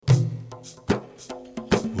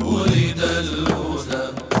ولد الهدى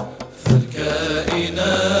فالكائنات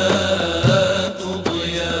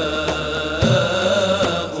ضياء،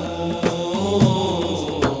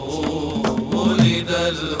 ولد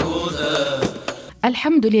الهدى.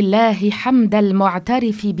 الحمد لله حمد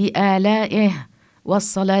المعترف بآلائه،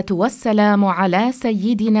 والصلاة والسلام على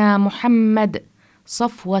سيدنا محمد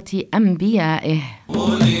صفوة أنبيائه.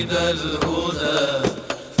 ولد الهدى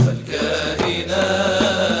فالكائنات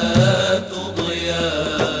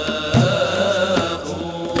ضياء،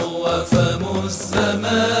 وفم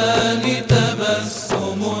الزمان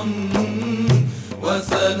تبسم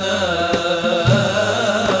وثناء.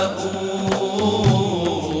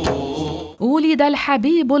 ولد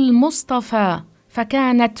الحبيب المصطفى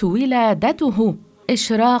فكانت ولادته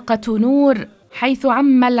إشراقة نور، حيث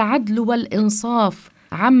عم العدل والإنصاف،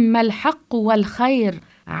 عم الحق والخير،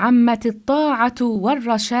 عمت الطاعة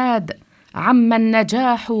والرشاد، عم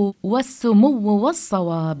النجاح والسمو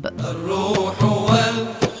والصواب. الروح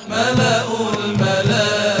والملأ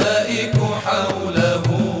الملائك حوله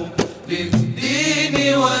للدين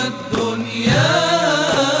والدنيا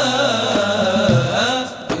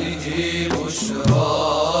به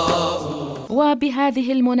بشراء.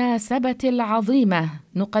 وبهذه المناسبة العظيمة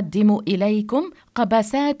نقدم إليكم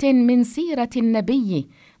قبسات من سيرة النبي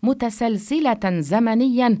متسلسلة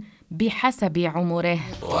زمنياً بحسب عمره.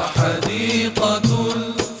 وحديقة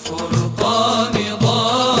الفرقان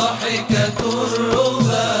ضاحكة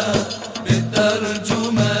الربا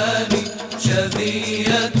بالترجمان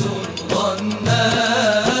شذية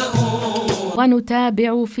غناء.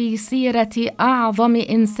 ونتابع في سيرة أعظم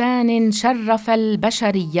إنسان شرف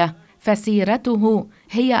البشرية، فسيرته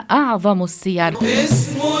هي أعظم السير.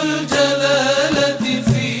 اسم الجلالة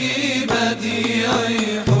في بديع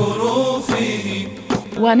حروفه،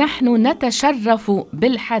 ونحن نتشرف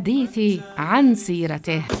بالحديث عن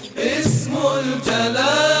سيرته. اسم الجلالة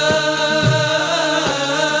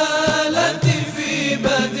في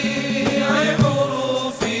بديع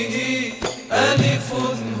حروفه، ألف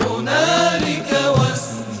هنالك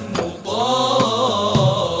واسم طه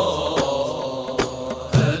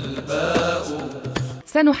الباء.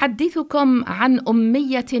 سنحدثكم عن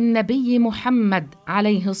أمية النبي محمد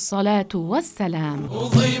عليه الصلاة والسلام.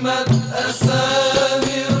 نظمت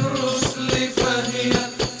أسامي الرسل فهي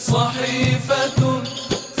صحيفة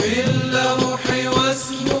في اللوح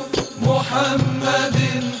واسم محمد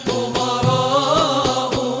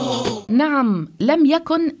طغراء. نعم، لم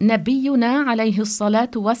يكن نبينا عليه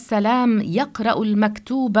الصلاة والسلام يقرأ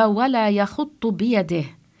المكتوب ولا يخط بيده،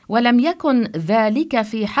 ولم يكن ذلك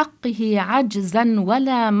في حقه عجزا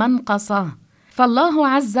ولا منقصة، فالله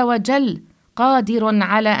عز وجل قادر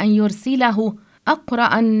على أن يرسله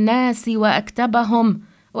أقرأ الناس وأكتبهم،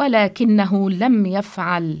 ولكنه لم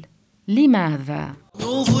يفعل. لماذا؟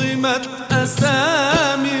 نظمت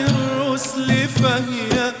أسامي الرسل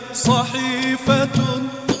فهي صحيفة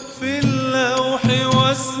في اللوح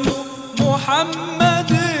واسم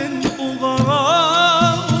محمد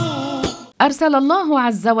طغراء. أرسل الله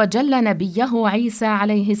عز وجل نبيه عيسى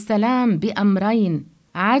عليه السلام بأمرين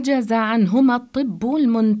عجز عنهما الطب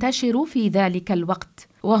المنتشر في ذلك الوقت،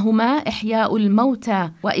 وهما إحياء الموتى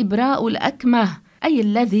وإبراء الأكمه، أي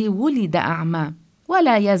الذي ولد أعمى،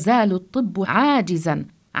 ولا يزال الطب عاجزا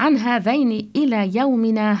عن هذين إلى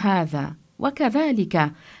يومنا هذا.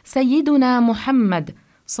 وكذلك سيدنا محمد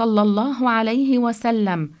صلى الله عليه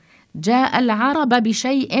وسلم جاء العرب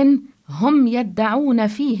بشيء هم يدعون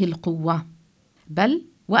فيه القوة، بل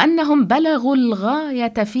وأنهم بلغوا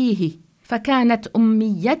الغاية فيه، فكانت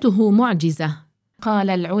أميته معجزة. قال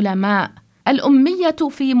العلماء: الأمية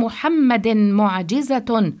في محمد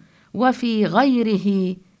معجزة، وفي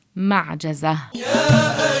غيره معجزة. يا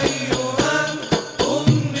أيها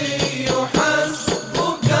الأمي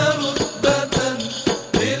حسبك رتبة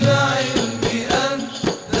بالعلم أن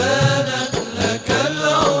زادت لك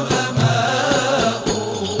العلماء.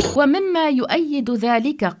 ومما يؤيد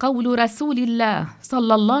ذلك قول رسول الله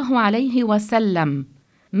صلى الله عليه وسلم: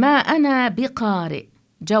 ما أنا بقارئ،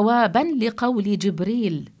 جوابا لقول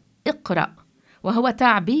جبريل: اقرأ، وهو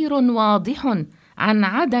تعبير واضح عن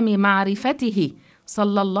عدم معرفته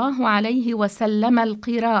صلى الله عليه وسلم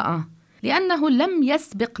القراءة، لأنه لم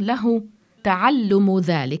يسبق له تعلم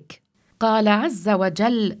ذلك. قال عز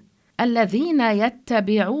وجل: الذين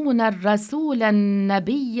يتبعون الرسول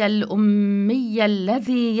النبي الأمي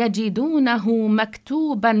الذي يجدونه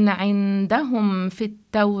مكتوبا عندهم في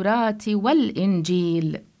التوراة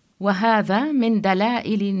والإنجيل. وهذا من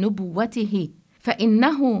دلائل نبوته،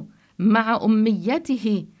 فإنه مع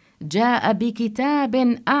أميته جاء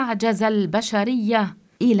بكتاب أعجز البشرية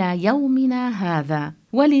إلى يومنا هذا.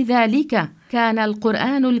 ولذلك كان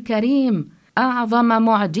القرآن الكريم أعظم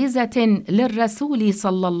معجزة للرسول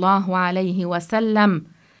صلى الله عليه وسلم،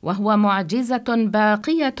 وهو معجزة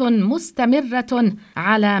باقية مستمرة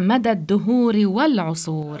على مدى الدهور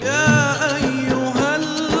والعصور. يا أيها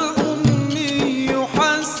الأمي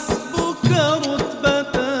حسبك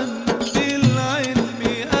رتبة بالعلم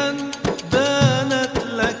أن دانت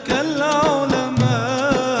لك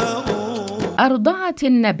العلماء. أرضعت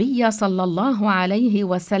النبي صلى الله عليه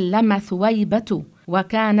وسلم ثويبة،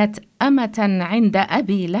 وكانت أمة عند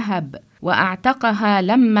أبي لهب، وأعتقها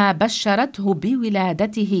لما بشرته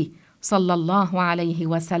بولادته صلى الله عليه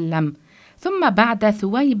وسلم. ثم بعد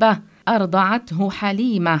ثويبة أرضعته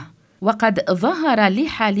حليمة، وقد ظهر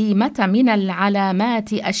لحليمة من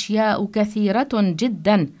العلامات أشياء كثيرة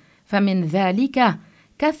جدا، فمن ذلك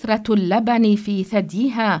كثرة اللبن في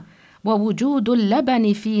ثديها، ووجود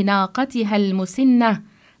اللبن في ناقتها المسنة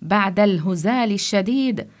بعد الهزال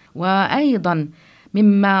الشديد. وأيضا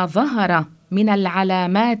مما ظهر من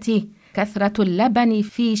العلامات كثرة اللبن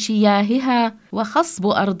في شياهها وخصب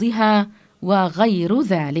أرضها وغير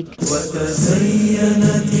ذلك.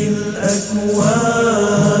 وتزينت الأكوان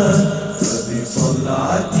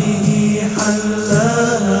فبطلعته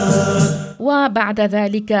حلاها. وبعد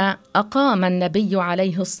ذلك أقام النبي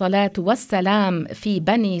عليه الصلاة والسلام في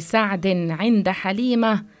بني سعد عند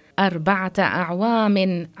حليمة 4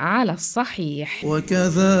 أعوام على الصحيح.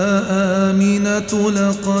 وكذا آمنة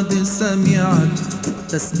لقد سمعت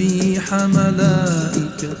تسبيح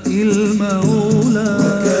ملائكة المولى.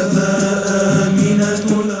 وكذا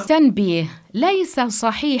آمنة تنبيه: ليس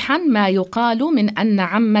صحيحا ما يقال من أن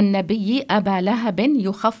عم النبي أبا لهب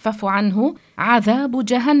يخفف عنه عذاب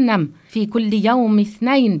جهنم في كل يوم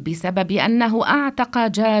 2 بسبب أنه أعتق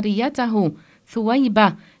جاريته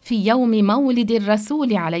ثويبة في يوم مولد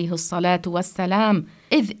الرسول عليه الصلاة والسلام،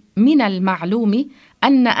 إذ من المعلوم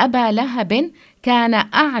أن أبا لهب كان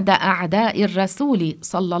أعدى أعداء الرسول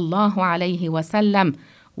صلى الله عليه وسلم،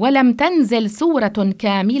 ولم تنزل سورة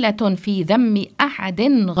كاملة في ذم أحد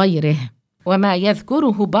غيره. وما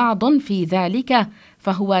يذكره بعض في ذلك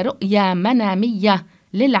فهو رؤيا منامية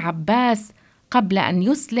للعباس قبل أن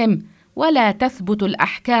يسلم، ولا تثبت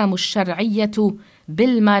الأحكام الشرعية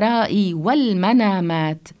بالمرائي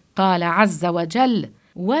والمنامات. قال عز وجل: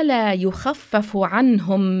 ولا يخفف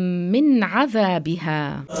عنهم من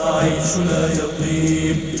عذابها. عيشنا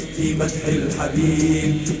يطيب في مدح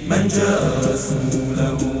الحبيب من جاء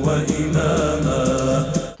رسوله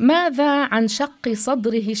وإماما. ماذا عن شق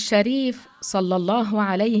صدره الشريف صلى الله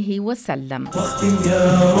عليه وسلم؟ واختم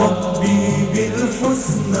يا ربي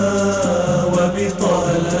بالحسنى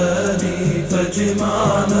وبطلالي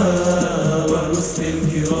فاجمعنا ورسل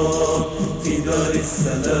الكرام في دار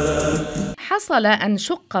السلام. حصل أن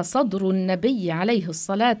شق صدر النبي عليه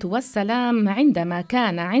الصلاة والسلام عندما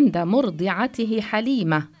كان عند مرضعته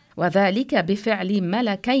حليمة، وذلك بفعل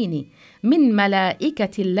ملكين من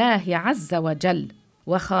ملائكة الله عز وجل،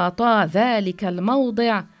 وخاطا ذلك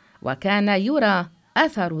الموضع، وكان يرى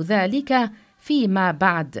أثر ذلك فيما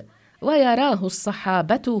بعد، ويراه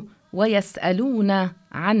الصحابة ويسألون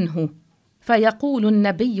عنه. فيقول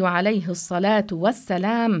النبي عليه الصلاة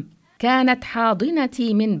والسلام: كانت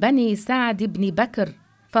حاضنتي من بني سعد بن بكر،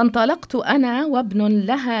 فانطلقت أنا وابن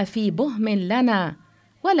لها في بهم لنا،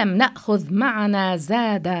 ولم نأخذ معنا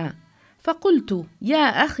زادا، فقلت: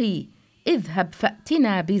 يا أخي اذهب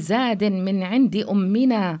فأتنا بزاد من عند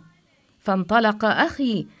أمنا. فانطلق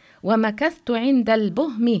أخي، ومكثت عند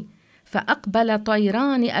البهم، فأقبل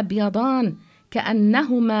طيران أبيضان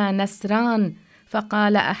كأنهما نسران،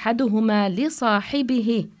 فقال أحدهما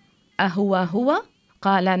لصاحبه: أهو هو؟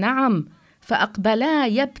 قال: نعم. فأقبلا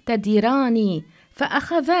يبتدراني،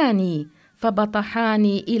 فأخذاني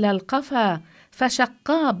فبطحاني إلى القفا،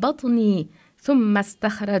 فشقا بطني، ثم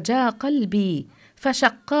استخرجا قلبي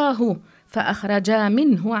فشقاه، فأخرجا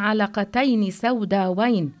منه علقتين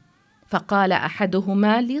سوداوين. فقال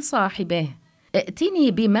أحدهما لصاحبه: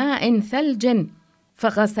 ائتني بماء ثلج،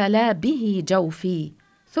 فغسلا به جوفي.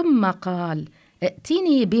 ثم قال: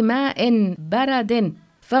 ائتني بماء برد،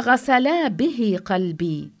 فغسلا به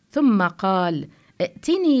قلبي. ثم قال: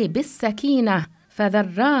 ائتني بالسكينة،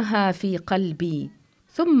 فذراها في قلبي.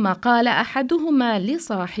 ثم قال أحدهما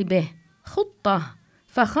لصاحبه: خطه،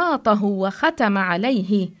 فخاطه وختم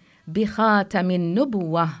عليه بخاتم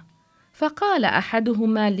النبوة. فقال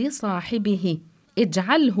أحدهما لصاحبه: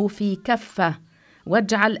 اجعله في كفة،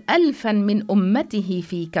 واجعل 1000 من أمته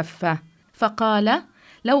في كفة. فقال: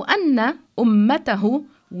 لو أن أمته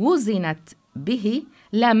وزنت به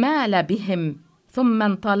لمال بهم. ثم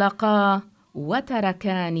انطلقا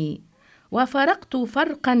وتركاني، وفرقت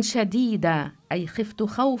فرقا شديدا، أي خفت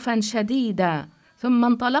خوفا شديدا. ثم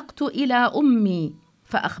انطلقت إلى أمي،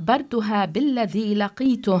 فأخبرتها بالذي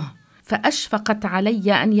لقيته، فأشفقت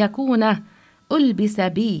علي أن يكون ألبس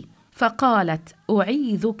بي، فقالت: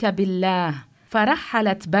 أعيذك بالله.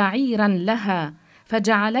 فرحلت بعيرا لها،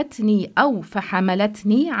 فجعلتني أو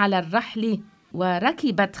فحملتني على الرحل،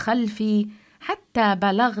 وركبت خلفي حتى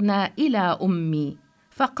بلغنا إلى أمي،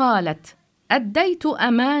 فقالت: أديت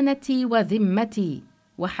أمانتي وذمتي.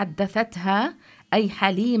 وحدثتها، أي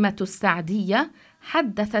حليمة السعدية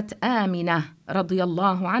حدثت آمنة رضي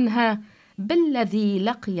الله عنها بالذي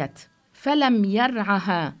لقيت، فلم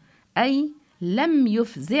يرعها، أي لم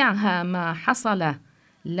يفزعها ما حصل،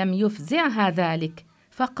 لم يفزعها ذلك.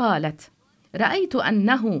 فقالت: رأيت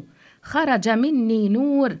أنه خرج مني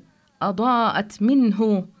نور أضاءت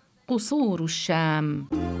منه قصور الشام.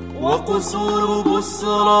 وقصور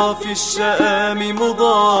بصرى في الشام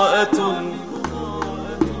مضاءة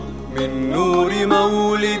من نور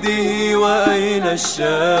مولده، وأين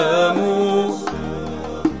الشام؟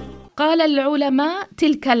 قال العلماء: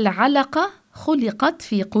 تلك العلقة خلقت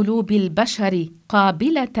في قلوب البشر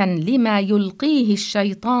قابلة لما يلقيه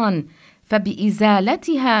الشيطان،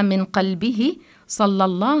 فبإزالتها من قلبه صلى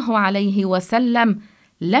الله عليه وسلم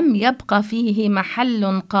لم يبق فيه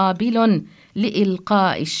محل قابل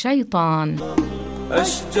لإلقاء الشيطان.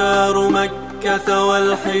 أشجار مكة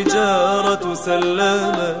والحجارة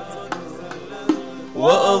سلمت،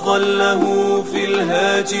 وأظله في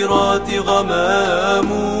الهاجرات غمام.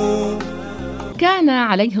 كان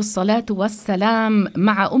عليه الصلاة والسلام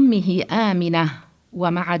مع أمه آمنة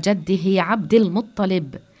ومع جده عبد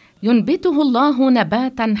المطلب، ينبته الله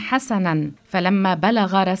نباتا حسنا. فلما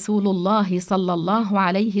بلغ رسول الله صلى الله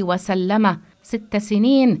عليه وسلم 6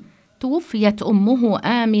 سنين توفيت أمه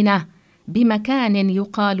آمنة بمكان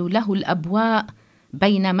يقال له الأبواء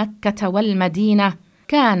بين مكة والمدينة.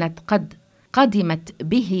 كانت قد قدمت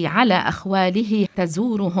به على أخواله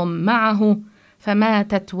تزورهم معه،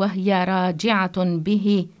 فماتت وهي راجعة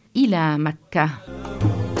به إلى مكة.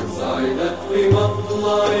 سعدت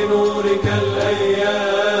بمطلع نورك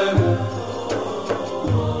الأيام،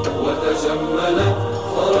 وتجملت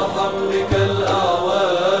فرحا بك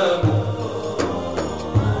الأعوام،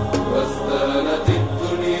 واستانت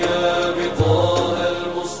الدنيا بطه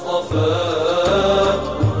المصطفى،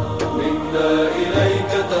 منا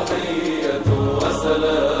إليك تحية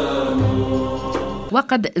وسلام.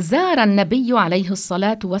 وقد زار النبي عليه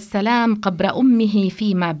الصلاة والسلام قبر أمه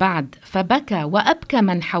فيما بعد، فبكى وأبكى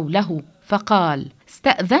من حوله، فقال: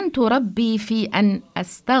 استأذنت ربي في أن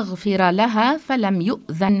أستغفر لها فلم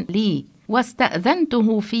يؤذن لي،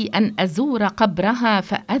 واستأذنته في أن أزور قبرها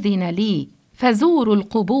فأذن لي. فزوروا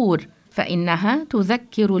القبور فإنها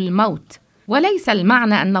تذكر الموت. وليس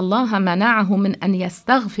المعنى أن الله منعه من أن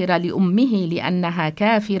يستغفر لأمه لأنها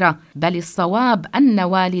كافرة، بل الصواب أن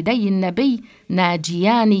والدي النبي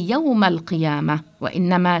ناجيان يوم القيامة،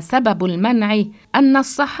 وإنما سبب المنع أن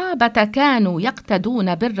الصحابة كانوا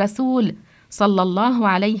يقتدون بالرسول صلى الله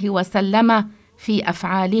عليه وسلم في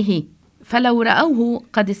أفعاله، فلو رأوه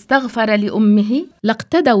قد استغفر لأمه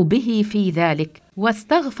لاقتدوا به في ذلك،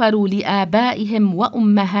 واستغفروا لآبائهم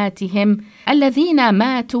وأمهاتهم الذين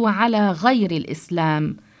ماتوا على غير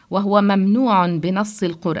الإسلام، وهو ممنوع بنص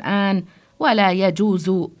القرآن ولا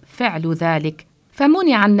يجوز فعل ذلك.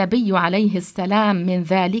 فمنع النبي عليه السلام من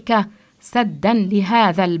ذلك سدا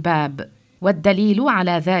لهذا الباب. والدليل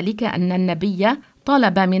على ذلك أن النبي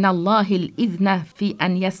طلب من الله الإذن في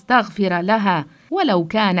أن يستغفر لها، ولو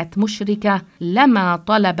كانت مشركة لما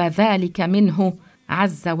طلب ذلك منه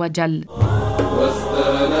عز وجل.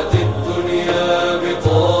 واستانت الدنيا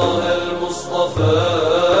بطه المصطفى.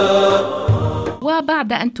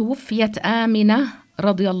 وبعد أن توفيت آمنة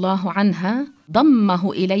رضي الله عنها،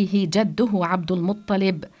 ضمه إليه جده عبد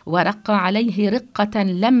المطلب ورق عليه رقة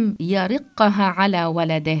لم يرقها على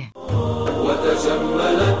ولده.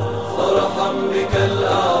 وتجملت فرحا بك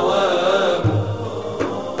الأعوام،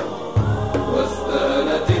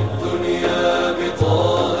 واستانت الدنيا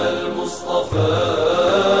بطه المصطفى،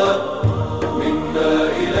 منا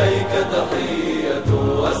إليك تحية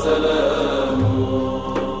وسلام.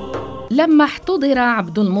 لما احتضر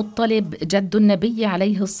عبد المطلب جد النبي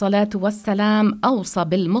عليه الصلاة والسلام أوصى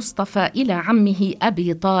بالمصطفى إلى عمه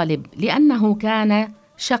أبي طالب، لأنه كان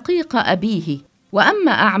شقيق أبيه.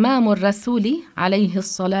 وأما أعمام الرسول عليه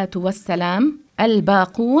الصلاة والسلام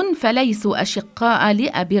الباقون فليسوا أشقاء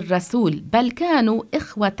لأبي الرسول، بل كانوا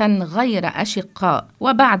إخوة غير أشقاء.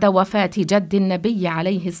 وبعد وفاة جد النبي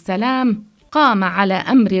عليه السلام قام على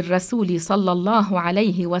أمر الرسول صلى الله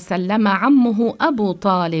عليه وسلم عمه أبو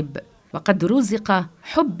طالب، وقد رزق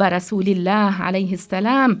حب رسول الله عليه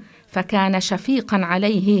السلام، فكان شفيقا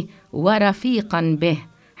عليه ورفيقا به،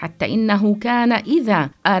 حتى إنه كان إذا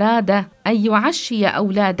أراد أن يعشي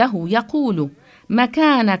أولاده يقول: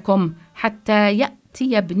 مكانكم حتى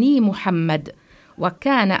يأتي ابني محمد.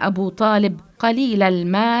 وكان أبو طالب قليل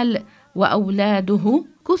المال وأولاده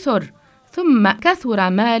كثر، ثم كثر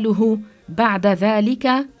ماله بعد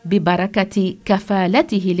ذلك ببركة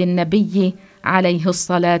كفالته للنبي عليه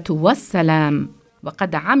الصلاة والسلام.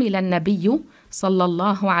 وقد عمل النبي صلى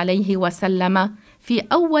الله عليه وسلم في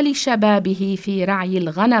أول شبابه في رعي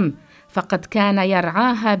الغنم، فقد كان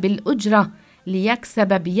يرعاها بالأجرة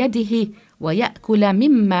ليكسب بيده ويأكل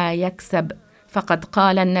مما يكسب. فقد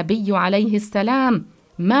قال النبي عليه السلام: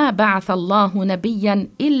 ما بعث الله نبيا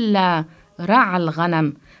إلا رعى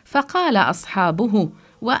الغنم. فقال أصحابه: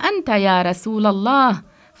 وأنت يا رسول الله؟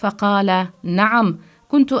 فقال: نعم،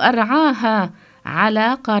 كنت أرعاها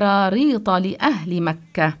على قراريط لأهل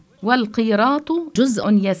مكة، والقيراط جزء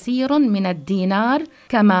يسير من الدينار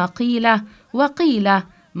كما قيل، وقيل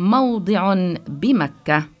موضع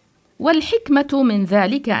بمكة. والحكمة من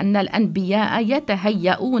ذلك أن الأنبياء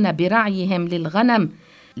يتهيئون برعيهم للغنم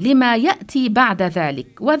لما يأتي بعد ذلك،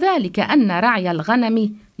 وذلك أن رعي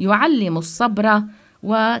الغنم يعلم الصبر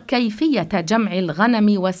وكيفية جمع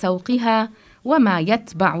الغنم وسوقها وما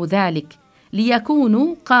يتبع ذلك،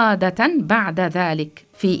 ليكونوا قادة بعد ذلك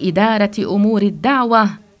في إدارة أمور الدعوة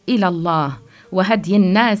إلى الله وهدي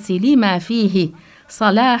الناس لما فيه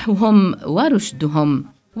صلاحهم ورشدهم.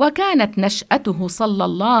 وكانت نشأته صلى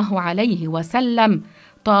الله عليه وسلم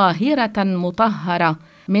طاهرة مطهرة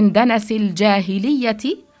من دنس الجاهلية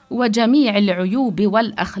وجميع العيوب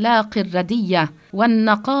والأخلاق الردية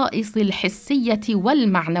والنقائص الحسية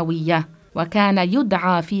والمعنوية. وكان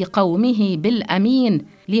يدعى في قومه بالأمين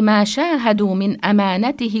لما شاهدوا من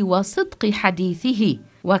أمانته وصدق حديثه.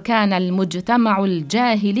 وكان المجتمع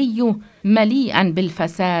الجاهلي مليئا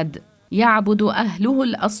بالفساد، يعبد أهله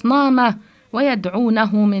الأصنام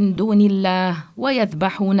ويدعونه من دون الله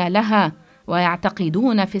ويذبحون لها،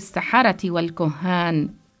 ويعتقدون في السحرة والكهان،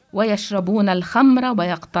 ويشربون الخمر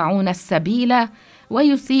ويقطعون السبيل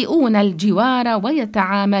ويسيئون الجوار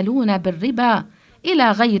ويتعاملون بالربا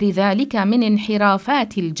إلى غير ذلك من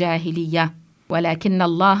انحرافات الجاهلية. ولكن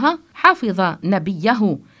الله حفظ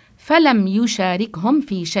نبيه فلم يشاركهم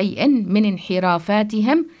في شيء من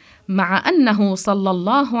انحرافاتهم، مع أنه صلى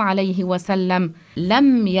الله عليه وسلم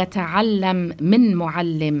لم يتعلم من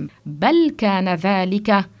معلم، بل كان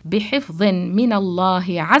ذلك بحفظ من الله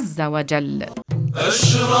عز وجل.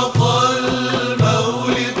 أشرق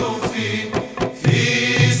المولد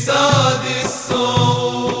في سعد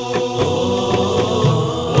الصوت،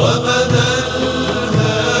 وبدا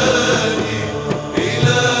الهادي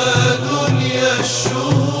إلى دنيا الشهود.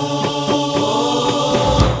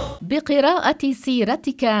 بقراءة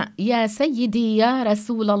سيرتك يا سيدي يا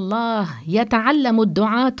رسول الله يتعلم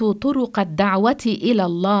الدعاة طرق الدعوة إلى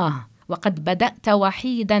الله، وقد بدأت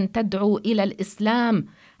وحيدا تدعو إلى الإسلام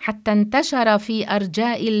حتى انتشر في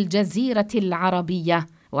أرجاء الجزيرة العربية،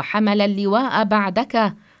 وحمل اللواء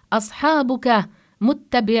بعدك أصحابك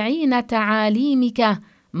متبعين تعاليمك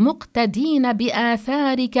مقتدين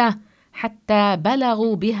بآثارك حتى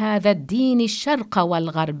بلغوا بهذا الدين الشرق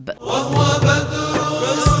والغرب. وهو بدر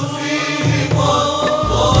فيه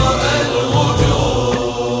ضاء الوجود.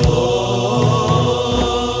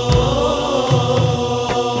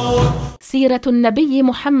 سيرة النبي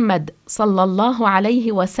محمد صلى الله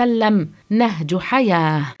عليه وسلم نهج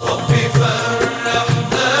حياة.